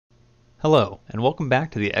Hello, and welcome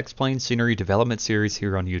back to the X-Plane Scenery Development Series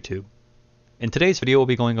here on YouTube. In today's video, we'll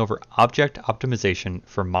be going over object optimization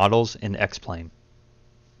for models in X-Plane.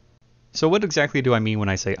 So what exactly do I mean when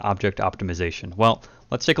I say object optimization? Well,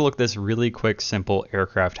 let's take a look at this really quick, simple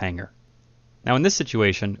aircraft hangar. Now in this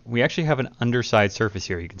situation, we actually have an underside surface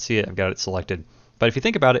here. You can see it, I've got it selected. But if you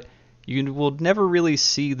think about it, you will never really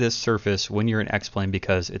see this surface when you're in X-Plane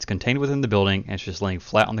because it's contained within the building and it's just laying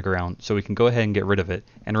flat on the ground, so we can go ahead and get rid of it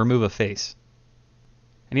and remove a face.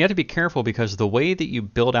 And you have to be careful because the way that you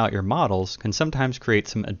build out your models can sometimes create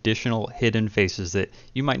some additional hidden faces that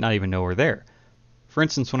you might not even know are there. For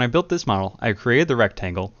instance, when I built this model, I created the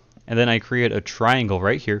rectangle and then I created a triangle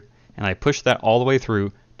right here and I pushed that all the way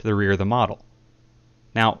through to the rear of the model.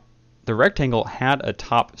 Now, the rectangle had a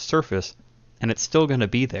top surface and it's still going to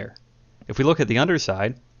be there. If we look at the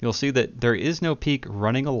underside, you'll see that there is no peak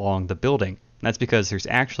running along the building. And that's because there's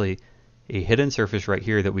actually a hidden surface right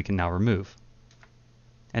here that we can now remove.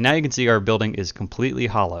 And now you can see our building is completely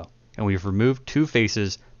hollow, and we've removed two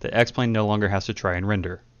faces that X-Plane no longer has to try and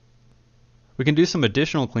render. We can do some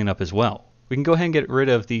additional cleanup as well. We can go ahead and get rid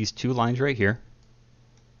of these two lines right here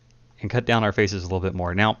and cut down our faces a little bit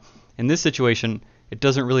more. Now, in this situation, it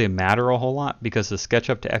doesn't really matter a whole lot because the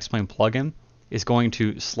SketchUp to X-Plane plugin is going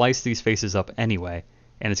to slice these faces up anyway,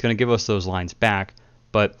 and it's going to give us those lines back,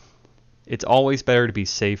 but it's always better to be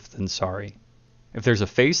safe than sorry. If there's a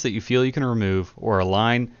face that you feel you can remove, or a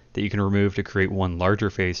line that you can remove to create one larger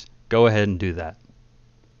face, go ahead and do that.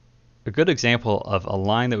 A good example of a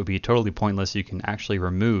line that would be totally pointless you can actually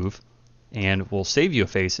remove and will save you a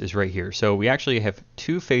face is right here. So we actually have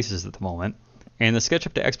two faces at the moment, and the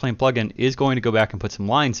SketchUp to X-Plane plugin is going to go back and put some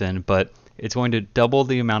lines in, but it's going to double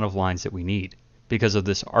the amount of lines that we need because of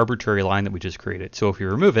this arbitrary line that we just created. So if we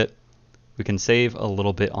remove it, we can save a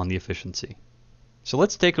little bit on the efficiency. So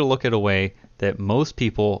let's take a look at a way that most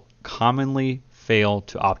people commonly fail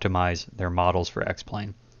to optimize their models for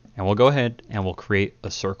X-Plane. And we'll go ahead and we'll create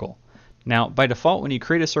a circle. Now, by default, when you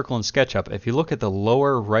create a circle in SketchUp, if you look at the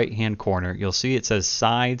lower right-hand corner, you'll see it says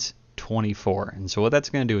sides 24. And so what that's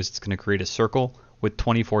going to do is it's going to create a circle with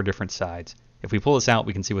 24 different sides. If we pull this out,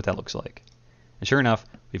 we can see what that looks like. And sure enough,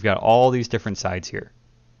 we've got all these different sides here.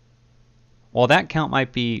 While that count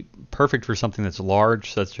might be perfect for something that's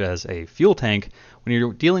large, such as a fuel tank, when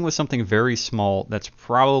you're dealing with something very small, that's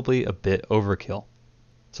probably a bit overkill.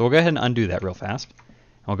 So we'll go ahead and undo that real fast.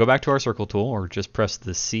 And we'll go back to our circle tool, or just press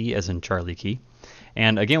the C as in Charlie key.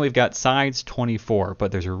 And again, we've got sides 24,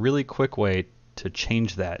 but there's a really quick way to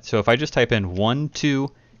change that. So if I just type in 1,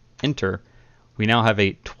 2, enter, we now have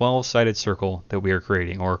a 12-sided circle that we are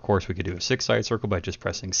creating. Or of course we could do a 6-sided circle by just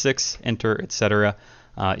pressing 6, enter, etc.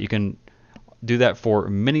 You can do that for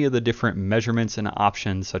many of the different measurements and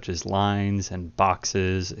options such as lines and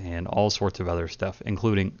boxes and all sorts of other stuff,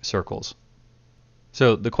 including circles.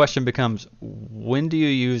 So the question becomes, when do you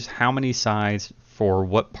use how many sides for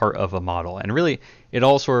what part of a model? And really, it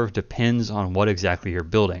all sort of depends on what exactly you're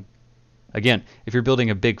building. Again, if you're building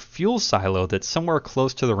a big fuel silo that's somewhere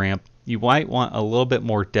close to the ramp, you might want a little bit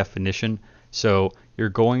more definition, so you're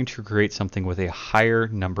going to create something with a higher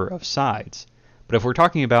number of sides. But if we're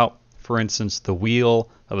talking about, for instance, the wheel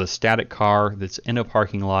of a static car that's in a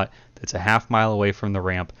parking lot that's a half mile away from the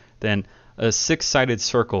ramp, then a 6-sided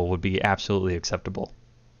circle would be absolutely acceptable.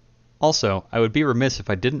 Also, I would be remiss if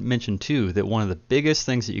I didn't mention too that one of the biggest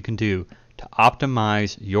things that you can do to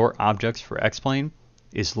optimize your objects for X-Plane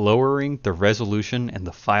is lowering the resolution and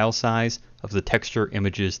the file size of the texture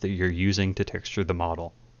images that you're using to texture the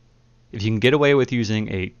model. If you can get away with using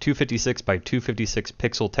a 256 by 256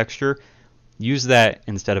 pixel texture, use that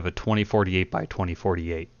instead of a 2048 by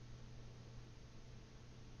 2048.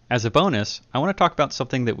 As a bonus, I want to talk about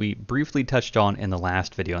something that we briefly touched on in the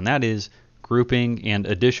last video, and that is grouping and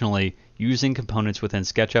additionally using components within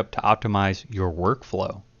SketchUp to optimize your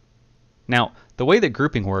workflow. Now, the way that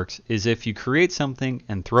grouping works is if you create something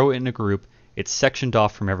and throw it in a group, it's sectioned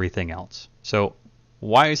off from everything else. So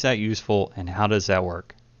why is that useful and how does that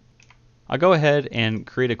work? I'll go ahead and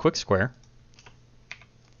create a quick square,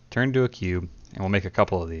 turn it into a cube, and we'll make a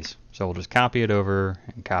couple of these. So we'll just copy it over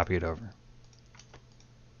and copy it over.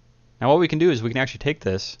 Now what we can do is we can actually take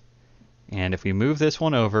this, and if we move this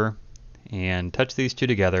one over and touch these two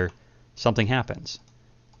together, something happens.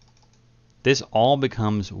 This all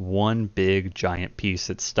becomes one big giant piece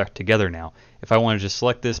that's stuck together now. If I want to just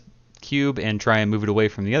select this cube and try and move it away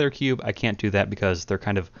from the other cube, I can't do that because they're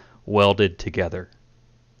kind of welded together.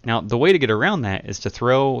 Now the way to get around that is to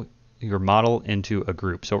throw your model into a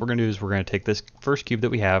group. So what we're going to do is we're going to take this first cube that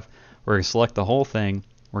we have, we're going to select the whole thing,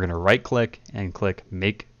 we're going to right click and click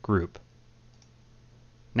Make Group.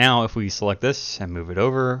 Now if we select this and move it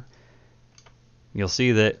over, you'll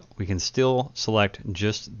see that we can still select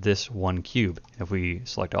just this one cube. If we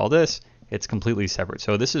select all this, it's completely separate.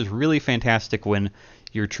 So this is really fantastic when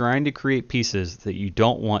you're trying to create pieces that you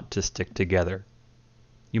don't want to stick together.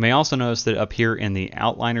 You may also notice that up here in the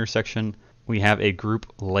outliner section, we have a group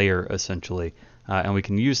layer essentially, and we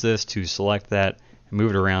can use this to select that and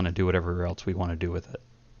move it around and do whatever else we want to do with it.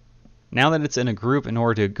 Now that it's in a group, in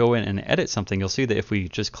order to go in and edit something, you'll see that if we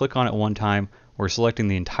just click on it one time, we're selecting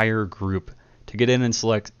the entire group. To get in and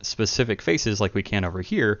select specific faces like we can over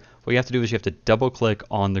here, what you have to do is you have to double click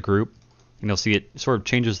on the group, and you'll see it sort of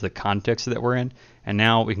changes the context that we're in, and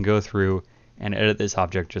now we can go through and edit this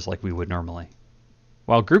object just like we would normally.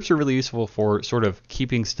 While groups are really useful for sort of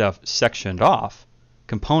keeping stuff sectioned off,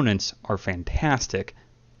 components are fantastic.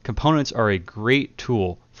 Components are a great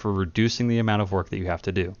tool for reducing the amount of work that you have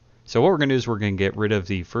to do. So what we're going to do is we're going to get rid of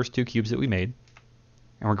the first two cubes that we made,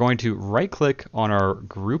 and we're going to right click on our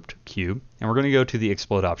grouped cube, and we're going to go to the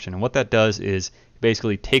explode option. And what that does is it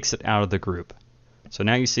basically takes it out of the group. So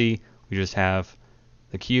now you see we just have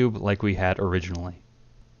the cube like we had originally.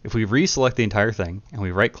 If we reselect the entire thing and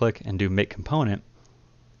we right click and do make component,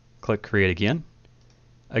 click create again.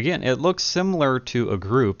 Again, it looks similar to a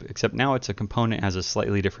group, except now it's a component has a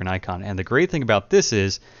slightly different icon. And the great thing about this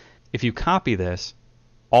is if you copy this,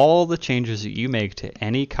 all the changes that you make to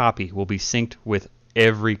any copy will be synced with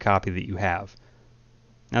every copy that you have.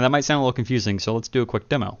 Now that might sound a little confusing, so let's do a quick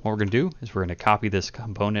demo. What we're going to do is we're going to copy this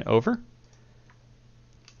component over,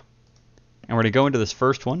 and we're going to go into this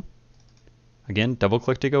first one. Again, double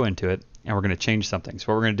click to go into it, and we're going to change something. So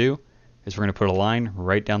what we're going to do is we're going to put a line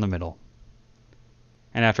right down the middle.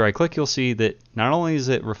 And after I click, you'll see that not only is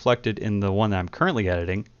it reflected in the one that I'm currently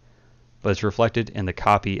editing, but it's reflected in the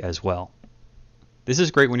copy as well. This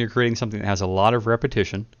is great when you're creating something that has a lot of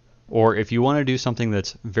repetition, or if you want to do something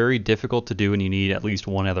that's very difficult to do and you need at least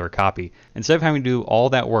one other copy. Instead of having to do all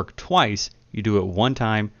that work twice, you do it one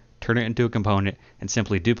time, turn it into a component, and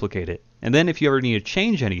simply duplicate it. And then if you ever need to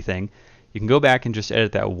change anything, you can go back and just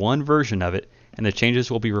edit that one version of it, and the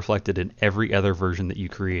changes will be reflected in every other version that you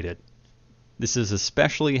created. This is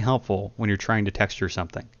especially helpful when you're trying to texture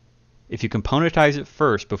something. If you componentize it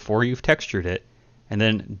first before you've textured it, and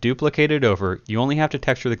then duplicate it over, you only have to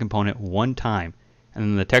texture the component one time, and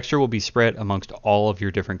then the texture will be spread amongst all of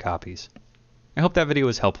your different copies. I hope that video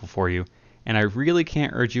was helpful for you, and I really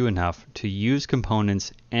can't urge you enough to use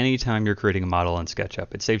components anytime you're creating a model in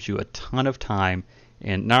SketchUp. It saves you a ton of time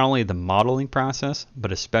in not only the modeling process,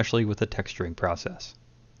 but especially with the texturing process.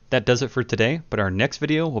 That does it for today, but our next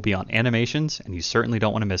video will be on animations, and you certainly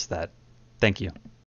don't want to miss that. Thank you.